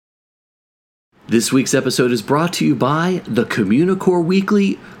This week's episode is brought to you by the Communicore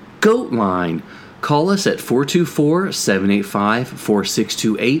Weekly Goat Line. Call us at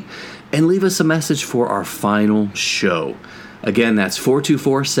 424-785-4628 and leave us a message for our final show. Again, that's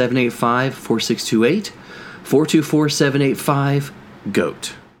 424-785-4628,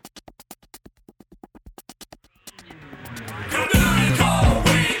 424-785-GOAT.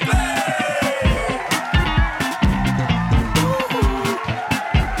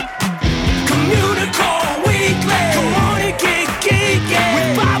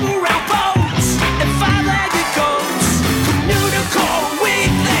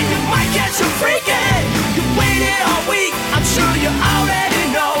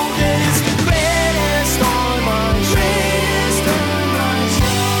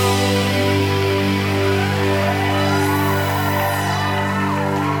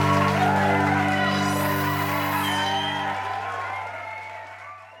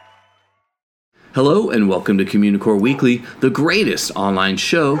 Hello and welcome to Communicore Weekly, the greatest online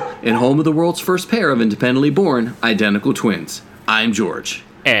show and home of the world's first pair of independently born identical twins. I'm George.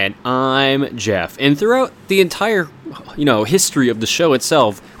 And I'm Jeff. And throughout the entire, history of the show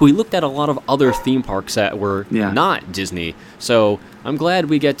itself, we looked at a lot of other theme parks that were not Disney. So I'm glad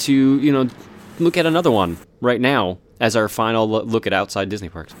we get to, look at another one right now as our final look at outside Disney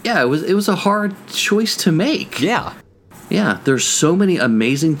parks. Yeah, it was a hard choice to make. Yeah. Yeah, there's so many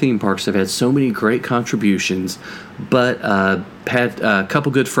amazing theme parks that have had so many great contributions, but had a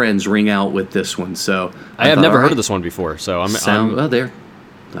couple good friends ring out with this one. So I have never heard of this one before. So I'm there.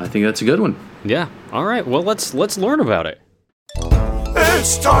 I think that's a good one. Yeah. All right. Well, let's learn about it.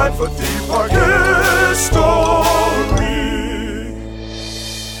 It's time for theme park history.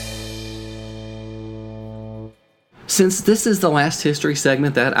 Since this is the last history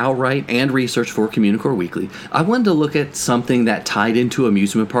segment that I'll write and research for Communicore Weekly, I wanted to look at something that tied into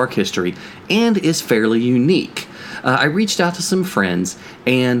amusement park history and is fairly unique. I reached out to some friends,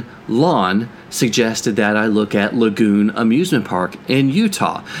 and Lon suggested that I look at Lagoon Amusement Park in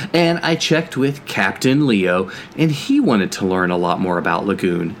Utah, and I checked with Captain Leo, and he wanted to learn a lot more about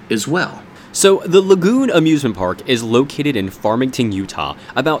Lagoon as well. So, the Lagoon Amusement Park is located in Farmington, Utah,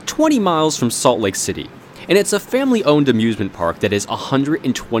 about 20 miles from Salt Lake City. And it's a family-owned amusement park that is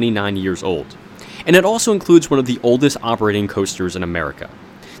 129 years old. And it also includes one of the oldest operating coasters in America.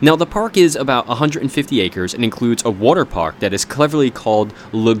 Now, the park is about 150 acres and includes a water park that is cleverly called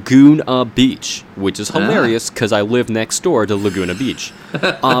Laguna Beach, which is hilarious because I live next door to Laguna Beach.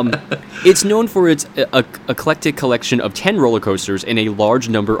 It's known for its eclectic collection of 10 roller coasters and a large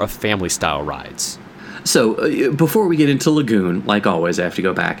number of family-style rides. So, before we get into Lagoon, like always, I have to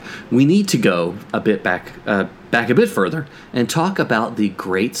go back. We need to go a bit back a bit further and talk about the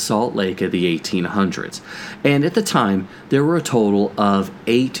Great Salt Lake of the 1800s. And at the time, there were a total of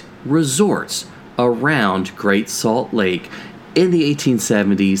 8 resorts around Great Salt Lake in the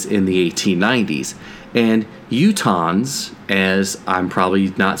 1870s and the 1890s. And Utahns, as I'm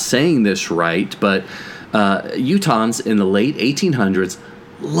probably not saying this right, but Utahns in the late 1800s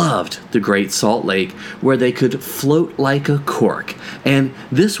loved the Great Salt Lake, where they could float like a cork. And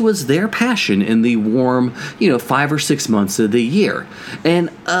this was their passion in the warm, 5 or 6 months of the year.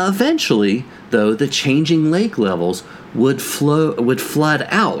 And eventually, though, the changing lake levels would flood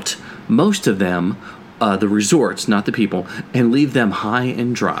out most of them, the resorts, not the people, and leave them high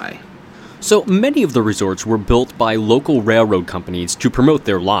and dry. So many of the resorts were built by local railroad companies to promote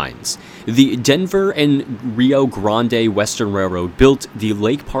their lines. The Denver and Rio Grande Western Railroad built the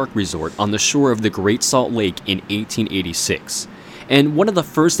Lake Park Resort on the shore of the Great Salt Lake in 1886. And one of the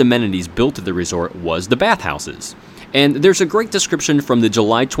first amenities built at the resort was the bathhouses. And there's a great description from the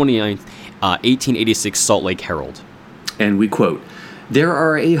July 29th, 1886 Salt Lake Herald. And we quote, "There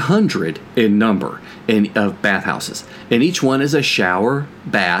are 100 in number of bathhouses, and each one is a shower,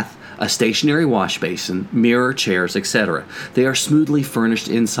 bath, a stationary wash basin, mirror, chairs, etc. They are smoothly furnished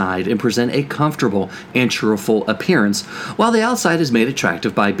inside and present a comfortable and cheerful appearance, while the outside is made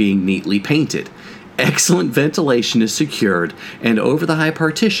attractive by being neatly painted. Excellent ventilation is secured, and over the high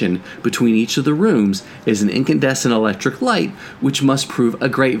partition between each of the rooms is an incandescent electric light, which must prove a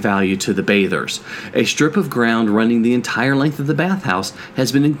great value to the bathers. A strip of ground running the entire length of the bathhouse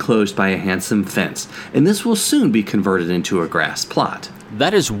has been enclosed by a handsome fence, and this will soon be converted into a grass plot."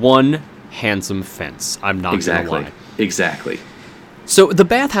 That is one handsome fence, I'm not going to lie. Exactly. So the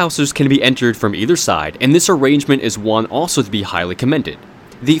bathhouses can be entered from either side, and this arrangement is one also to be highly commended.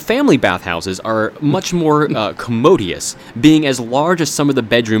 The family bathhouses are much more commodious, being as large as some of the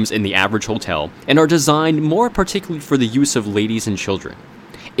bedrooms in the average hotel, and are designed more particularly for the use of ladies and children.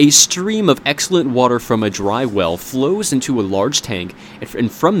 A stream of excellent water from a dry well flows into a large tank,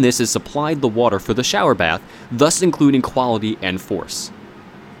 and from this is supplied the water for the shower bath, thus including quality and force.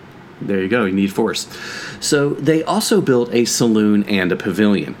 There you go, you need force. So they also built a saloon and a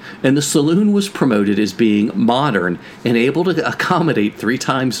pavilion, and the saloon was promoted as being modern and able to accommodate 3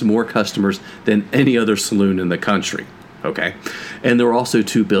 times more customers than any other saloon in the country. Okay, and there were also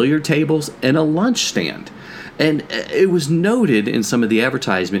 2 billiard tables and a lunch stand. And it was noted in some of the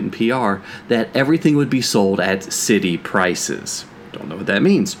advertisement and PR that everything would be sold at city prices. Don't know what that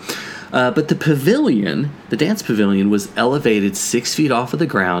means. But the pavilion, the dance pavilion, was elevated 6 feet off of the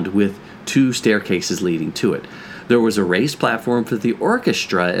ground with 2 staircases leading to it. There was a raised platform for the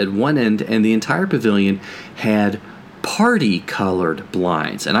orchestra at one end, and the entire pavilion had party-colored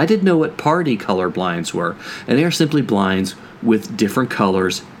blinds. And I didn't know what party-colored blinds were, and they are simply blinds with different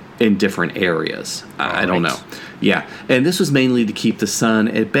colors in different areas. I don't know. Yeah, and this was mainly to keep the sun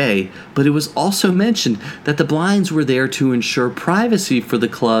at bay, but it was also mentioned that the blinds were there to ensure privacy for the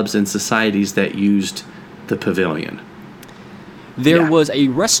clubs and societies that used the pavilion. There was a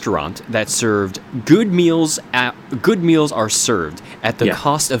restaurant that served good meals are served at the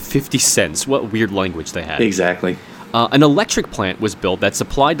cost of 50 cents. What weird language they had. Exactly. An electric plant was built that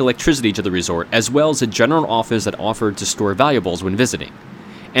supplied electricity to the resort, as well as a general office that offered to store valuables when visiting.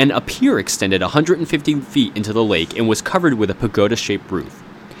 And a pier extended 150 feet into the lake and was covered with a pagoda-shaped roof.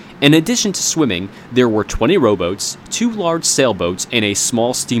 In addition to swimming, there were 20 rowboats, 2 large sailboats, and a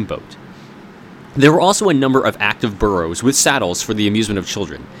small steamboat. There were also a number of active burrows with saddles for the amusement of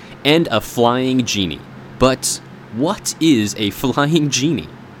children, and a flying genie. But what is a flying genie?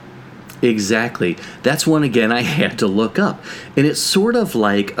 Exactly. That's one, again, I had to look up. And it's sort of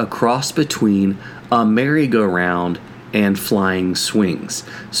like a cross between a merry-go-round and flying swings,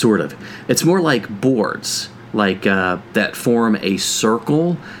 sort of. It's more like boards, like that form a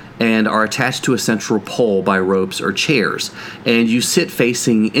circle and are attached to a central pole by ropes or chairs. And you sit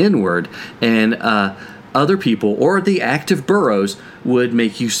facing inward, and other people or the active burrows would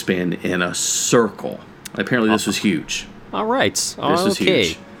make you spin in a circle. Apparently this was huge. All right. This was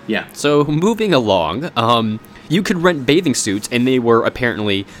huge. Yeah. So moving along, you could rent bathing suits, and they were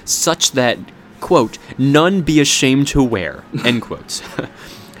apparently such that, quote, none be ashamed to wear, end quotes.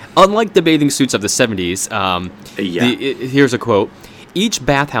 Unlike the bathing suits of the 70s, here's a quote, each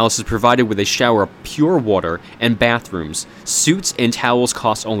bathhouse is provided with a shower of pure water and bathrooms. Suits and towels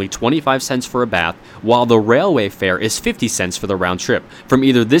cost only 25 cents for a bath, while the railway fare is 50 cents for the round trip from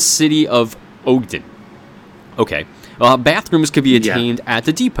either this city of Ogden. Okay, bathrooms could be attained at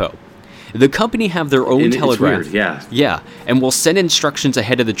the depot. The company have their own telegraph. It's weird, Yeah, and will send instructions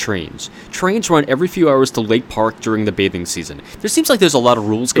ahead of the trains. Trains run every few hours to Lake Park during the bathing season. There seems like there's a lot of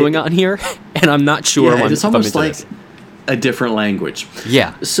rules going on here, and I'm not sure. Yeah, it's almost like a different language.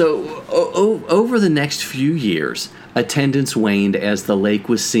 Yeah. So over the next few years, attendance waned as the lake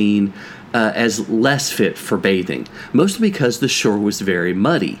was seen as less fit for bathing, mostly because the shore was very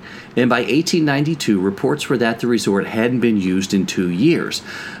muddy. And by 1892, reports were that the resort hadn't been used in 2 years,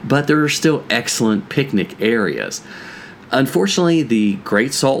 but there are still excellent picnic areas. Unfortunately, the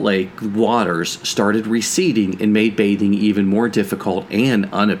Great Salt Lake waters started receding and made bathing even more difficult and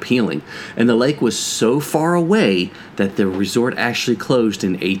unappealing, and the lake was so far away that the resort actually closed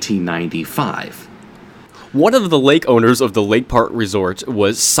in 1895. One of the lake owners of the Lake Park Resort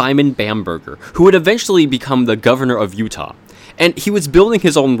was Simon Bamberger, who would eventually become the governor of Utah. And he was building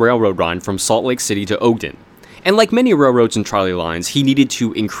his own railroad line from Salt Lake City to Ogden. And like many railroads and trolley lines, he needed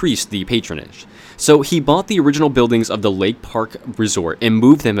to increase the patronage. So he bought the original buildings of the Lake Park Resort and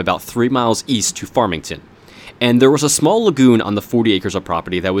moved them about 3 miles east to Farmington. And there was a small lagoon on the 40 acres of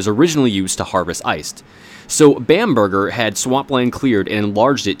property that was originally used to harvest ice. So Bamberger had swampland cleared and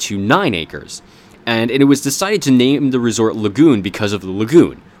enlarged it to 9 acres. And it was decided to name the resort Lagoon because of the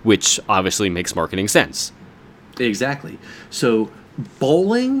lagoon, which obviously makes marketing sense. Exactly. So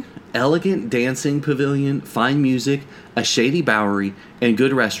bowling, elegant dancing pavilion, fine music, a shady bowery, and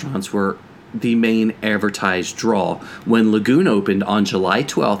good restaurants were the main advertised draw when Lagoon opened on July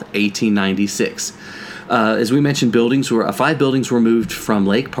 12th, 1896. As we mentioned, 5 buildings were moved from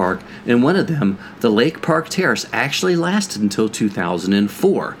Lake Park, and one of them, the Lake Park Terrace, actually lasted until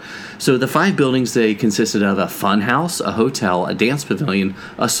 2004. So the 5 buildings, they consisted of a fun house, a hotel, a dance pavilion,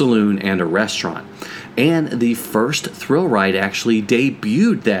 a saloon, and a restaurant. And the first thrill ride actually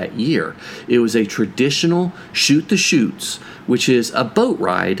debuted that year. It was a traditional shoot the chutes, which is a boat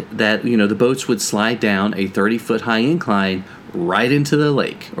ride that, the boats would slide down a 30-foot high incline right into the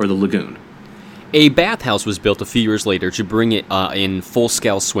lake or the lagoon. A bathhouse was built a few years later to bring it in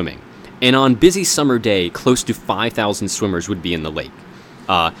full-scale swimming. And on busy summer day, close to 5,000 swimmers would be in the lake.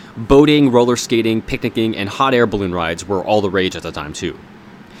 Boating, roller skating, picnicking, and hot air balloon rides were all the rage at the time, too.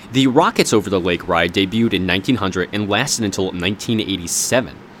 The Rockets Over the Lake ride debuted in 1900 and lasted until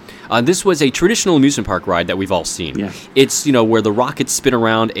 1987. This was a traditional amusement park ride that we've all seen. Yeah. It's, where the rockets spin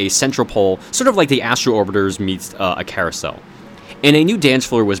around a central pole, sort of like the Astro Orbiters meets a carousel. And a new dance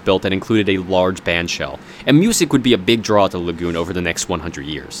floor was built that included a large band shell. And music would be a big draw at the lagoon over the next 100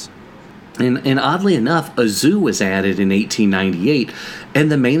 years. And oddly enough, a zoo was added in 1898,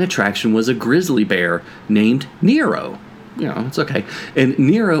 and the main attraction was a grizzly bear named Nero. It's okay. And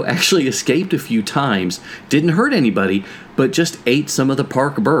Nero actually escaped a few times, didn't hurt anybody, but just ate some of the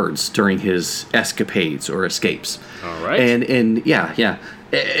park birds during his escapades or escapes. All right. And yeah.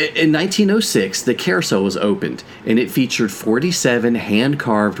 In 1906, the carousel was opened, and it featured 47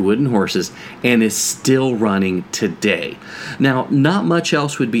 hand-carved wooden horses and is still running today. Now, not much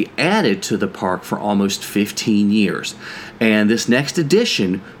else would be added to the park for almost 15 years, and this next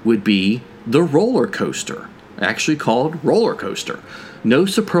addition would be the roller coaster, actually called Roller Coaster. No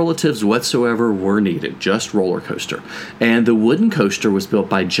superlatives whatsoever were needed, just roller coaster. And the wooden coaster was built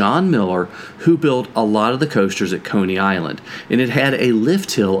by John Miller, who built a lot of the coasters at Coney Island. And it had a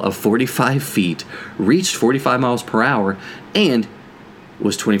lift hill of 45 feet, reached 45 miles per hour, and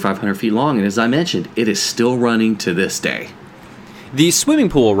was 2,500 feet long. And as I mentioned, it is still running to this day. The swimming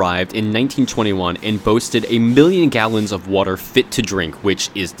pool arrived in 1921 and boasted 1 million gallons of water fit to drink, which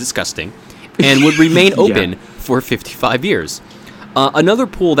is disgusting, and would remain open for 55 years. Another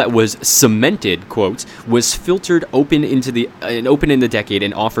pool that was cemented, quote, was filtered open in the decade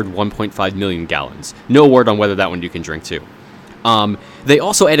and offered 1.5 million gallons. No word on whether that one you can drink too. They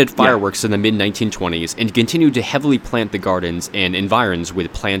also added fireworks in the mid-1920s and continued to heavily plant the gardens and environs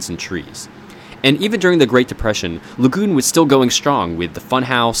with plants and trees. And even during the Great Depression, Lagoon was still going strong with the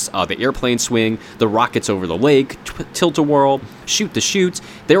Funhouse, the airplane swing, the Rockets Over the Lake, Tilt-A-Whirl, Shoot the Chutes.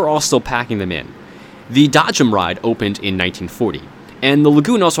 They were all still packing them in. The Dodgem ride opened in 1940. And the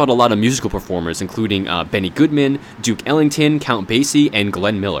lagoon also had a lot of musical performers, including Benny Goodman, Duke Ellington, Count Basie, and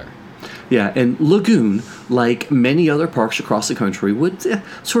Glenn Miller. Yeah, and Lagoon, like many other parks across the country, would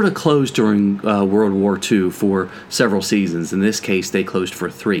sort of close during World War II for several seasons. In this case, they closed for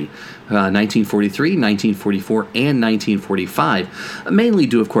 3, 1943, 1944, and 1945, mainly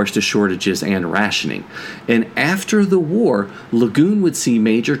due, of course, to shortages and rationing. And after the war, Lagoon would see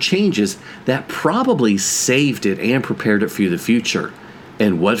major changes that probably saved it and prepared it for the future.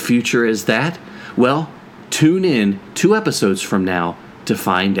 And what future is that? Well, tune in 2 episodes from now to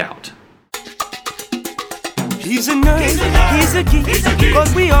find out. He's a nerd, he's a geek,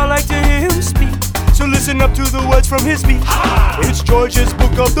 but we all like to hear him speak. So listen up to the words from his speech. It's George's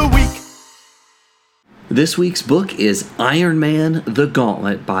Book of the Week. This week's book is Iron Man, The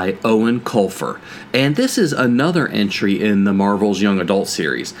Gauntlet by Owen Colfer. And this is another entry in the Marvel's Young Adult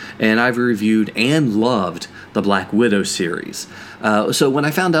series. And I've reviewed and loved the Black Widow series. So when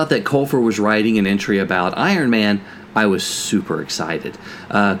I found out that Colfer was writing an entry about Iron Man, I was super excited.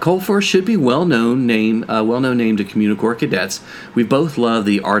 Colfer should be well-known name to Communicore cadets. We both love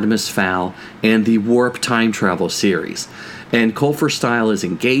the Artemis Fowl and the Warp Time Travel series. And Colfer's style is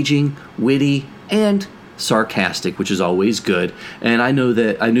engaging, witty, and sarcastic, which is always good. And I knew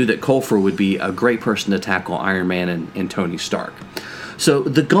that Colfer would be a great person to tackle Iron Man and Tony Stark. So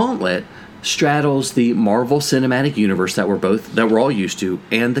the Gauntlet straddles the Marvel Cinematic Universe that we're all used to,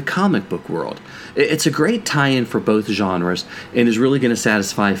 and the comic book world. It's a great tie-in for both genres, and is really going to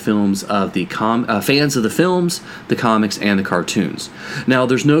satisfy fans of the films, the comics, and the cartoons. Now,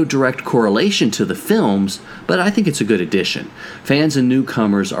 there's no direct correlation to the films, but I think it's a good addition. Fans and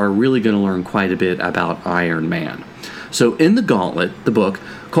newcomers are really going to learn quite a bit about Iron Man. So in The Gauntlet, the book,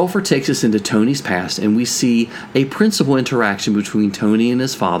 Colfer takes us into Tony's past, and we see a principal interaction between Tony and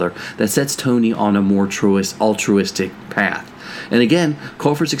his father that sets Tony on a more altruistic path. And again,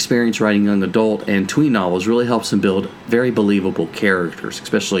 Colfer's experience writing young adult and tween novels really helps him build very believable characters,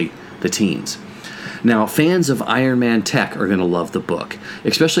 especially the teens. Now, fans of Iron Man tech are going to love the book,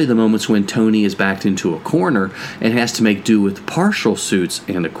 especially the moments when Tony is backed into a corner and has to make do with partial suits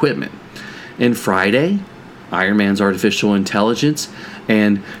and equipment. And Friday, Iron Man's artificial intelligence,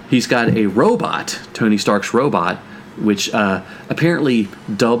 and he's got a robot, Tony Stark's robot, which apparently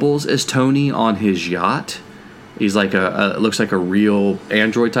doubles as Tony on his yacht. He's like looks like a real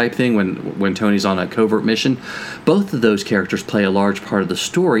android type thing when Tony's on a covert mission. Both of those characters play a large part of the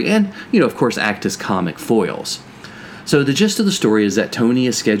story and, of course, act as comic foils. So the gist of the story is that Tony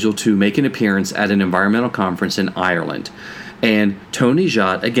is scheduled to make an appearance at an environmental conference in Ireland. And Tony's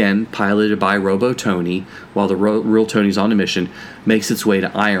yacht, again, piloted by Robo-Tony, while the real Tony's on a mission, makes its way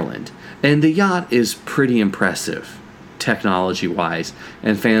to Ireland. And the yacht is pretty impressive. technology-wise,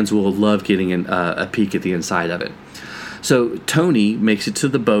 and fans will love getting a peek at the inside of it. So Tony makes it to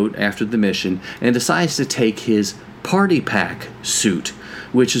the boat after the mission and decides to take his party pack suit,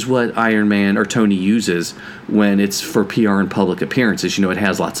 which is what Iron Man or Tony uses when it's for PR and public appearances. You know, it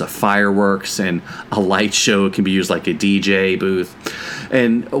has lots of fireworks and a light show. It can be used like a DJ booth.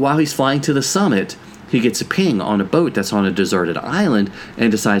 And while he's flying to the summit, he gets a ping on a boat that's on a deserted island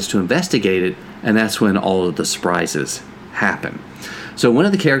and decides to investigate it, and that's when all of the surprises happen. So one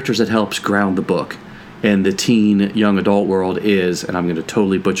of the characters that helps ground the book in the teen young adult world is, and I'm going to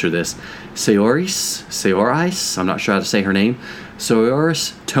totally butcher this, Saoirse, I'm not sure how to say her name,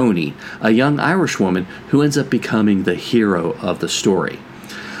 Saoirse Toney, a young Irish woman who ends up becoming the hero of the story.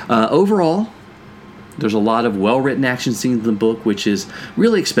 Overall, there's a lot of well-written action scenes in the book, which is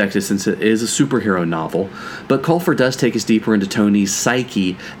really expected since it is a superhero novel, but Colfer does take us deeper into Tony's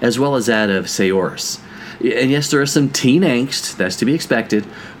psyche as well as that of Saoirse. And yes, there is some teen angst, that's to be expected,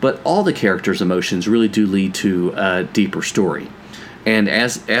 but all the characters' emotions really do lead to a deeper story. And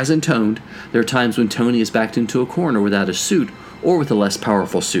as intoned, there are times when Tony is backed into a corner without a suit or with a less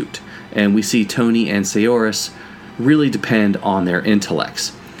powerful suit. And we see Tony and Saoirse really depend on their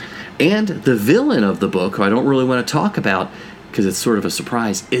intellects. And the villain of the book, who I don't really want to talk about because it's sort of a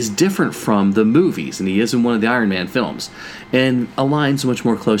surprise, is different from the movies, and he is in one of the Iron Man films, and aligns much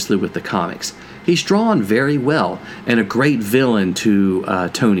more closely with the comics. He's drawn very well, and a great villain to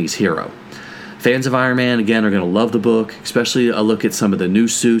Tony's hero. Fans of Iron Man, again, are going to love the book, especially a look at some of the new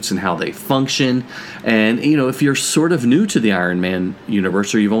suits and how they function. And, you know, if you're sort of new to the Iron Man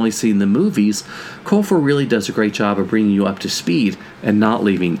universe or you've only seen the movies, Colfer really does a great job of bringing you up to speed and not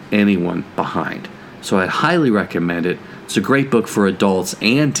leaving anyone behind. So I highly recommend it. It's a great book for adults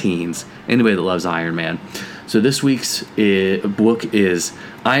and teens, anybody that loves Iron Man. So this week's book is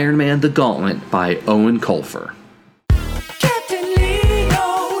Iron Man the Gauntlet by Owen Colfer.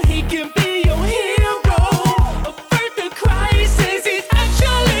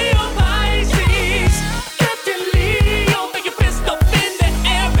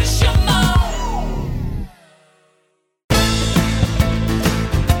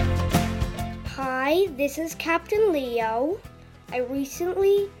 This is Captain Leo. I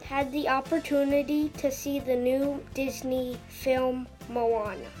recently had the opportunity to see the new Disney film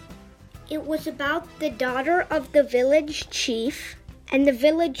Moana. It was about the daughter of the village chief, and the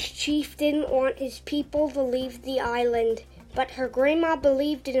village chief didn't want his people to leave the island, but her grandma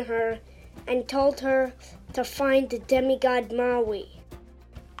believed in her and told her to find the demigod Maui.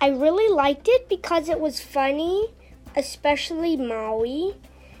 I really liked it because it was funny, especially Maui,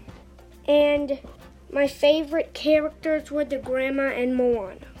 and my favorite characters were the grandma and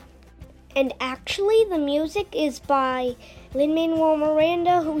Moana. And actually, the music is by Lin-Manuel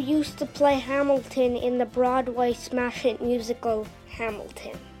Miranda, who used to play Hamilton in the Broadway smash hit musical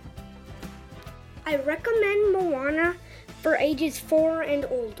Hamilton. I recommend Moana for ages 4 and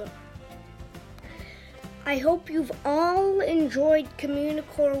older. I hope you've all enjoyed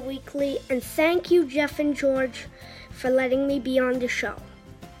Communicore Weekly, and thank you, Jeff and George, for letting me be on the show.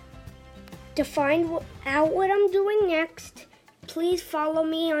 To find out what I'm doing next, please follow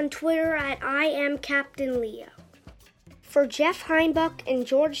me on Twitter at @IamCaptainLeo. For Jeff Heinbuch and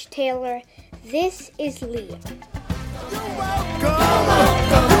George Taylor, this is Leo. You're welcome,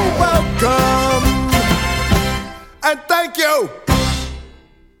 and thank you.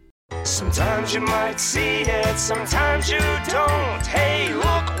 Sometimes you might see it, sometimes you don't. Hey,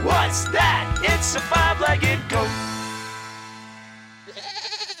 look, what's that? It's a five-legged goat.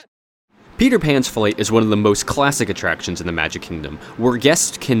 Peter Pan's Flight is one of the most classic attractions in the Magic Kingdom, where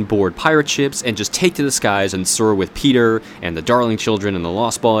guests can board pirate ships and just take to the skies and soar with Peter and the Darling Children and the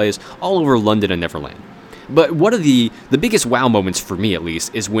Lost Boys all over London and Neverland. But one of the biggest wow moments, for me at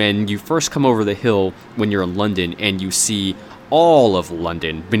least, is when you first come over the hill when you're in London and you see all of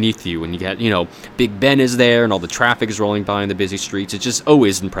London beneath you, and you get, Big Ben is there and all the traffic is rolling by in the busy streets. It's just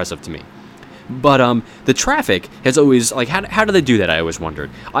always impressive to me. But the traffic has always, how do they do that, I always wondered.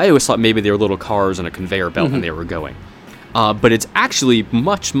 I always thought maybe they were little cars on a conveyor belt and they were going. But it's actually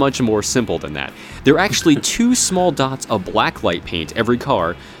much, much more simple than that. There are actually 2 small dots of black light paint every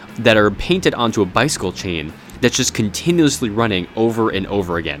car that are painted onto a bicycle chain that's just continuously running over and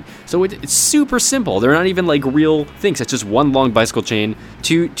over again. So it's super simple. They're not even like real things. It's just one long bicycle chain,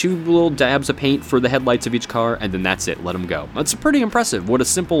 two little dabs of paint for the headlights of each car, and then that's it. Let them go. That's pretty impressive. What a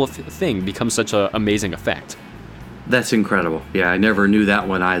simple thing becomes such an amazing effect. That's incredible. Yeah, I never knew that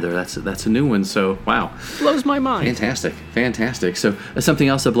one either. That's a new one, so wow. Blows my mind. Fantastic. So something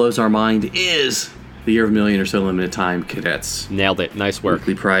else that blows our mind is the Year of a Million or So Limited Time Cadets. Nailed it. Nice work.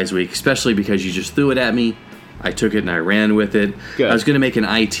 Weekly Prize Week, especially because you just threw it at me I took it and I ran with it. Good. I was going to make an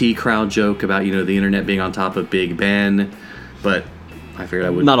IT crowd joke about, the internet being on top of Big Ben, but I figured I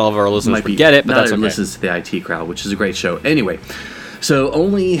would. Not all of our listeners would get it, but that's okay. Listens to the IT crowd, which is a great show. Anyway, so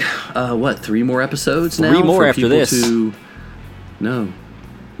only, 3 more episodes now? 3 more after this. No.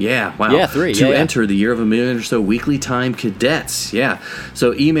 Yeah, wow. Yeah, 3. To enter the Year of a Million or So Weekly Time Cadets. Yeah.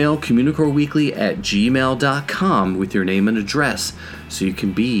 So email communicoreweekly@gmail.com with your name and address so you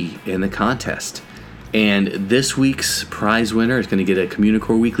can be in the contest. And this week's prize winner is going to get a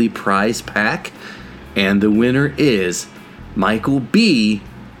Communicore Weekly prize pack. And the winner is Michael B.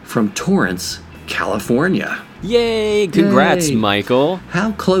 from Torrance, California. Yay! Congrats, Yay. Michael.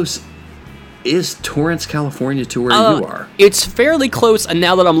 How close is Torrance, California to where you are? It's fairly close, and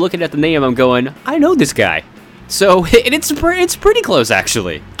now that I'm looking at the name, I'm going, I know this guy. So it's pretty close,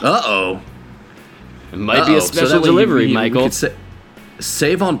 actually. Uh-oh. It might be a special delivery, Michael. We could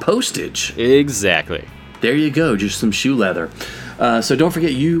save on postage. Exactly. There you go, just some shoe leather. So don't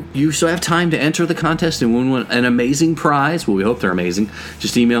forget, you still have time to enter the contest and win an amazing prize. Well, we hope they're amazing.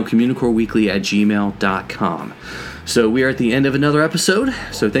 Just email communicoreweekly@gmail.com. So we are at the end of another episode.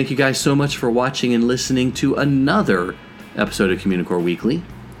 So thank you guys so much for watching and listening to another episode of Communicore Weekly.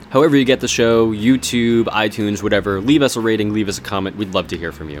 However you get the show, YouTube, iTunes, whatever, leave us a rating, leave us a comment. We'd love to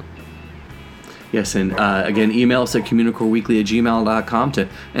hear from you. Yes, and again, email us at communicoreweekly@gmail.com to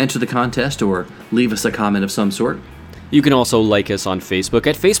enter the contest or leave us a comment of some sort. You can also like us on Facebook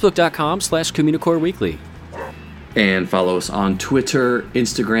at facebook.com/CommunicoreWeekly. And follow us on Twitter,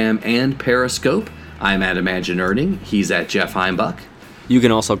 Instagram, and Periscope. I'm at Imagine Earning. He's at Jeff Heimbuck. You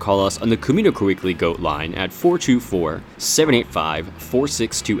can also call us on the Communicore Weekly GOAT line at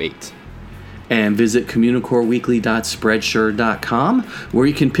 424-785-4628. And visit communicoreweekly.spreadshirt.com, where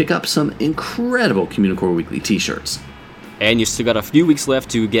you can pick up some incredible Communicore Weekly t-shirts. And you still got a few weeks left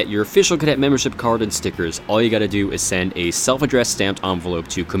to get your official cadet membership card and stickers. All you got to do is send a self-addressed stamped envelope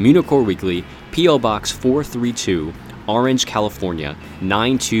to Communicore Weekly, P.O. Box 432, Orange, California,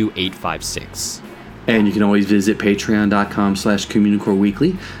 92856. And you can always visit patreon.com/Communicore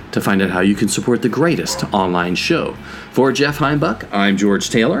Weekly to find out how you can support the greatest online show. For Jeff Heimbuck, I'm George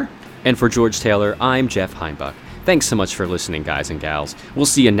Taylor. And for George Taylor, I'm Jeff Heimbuck. Thanks so much for listening, guys and gals. We'll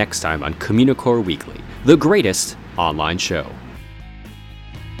see you next time on Communicore Weekly, the greatest online show.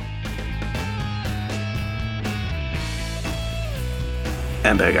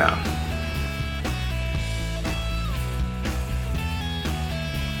 And back out.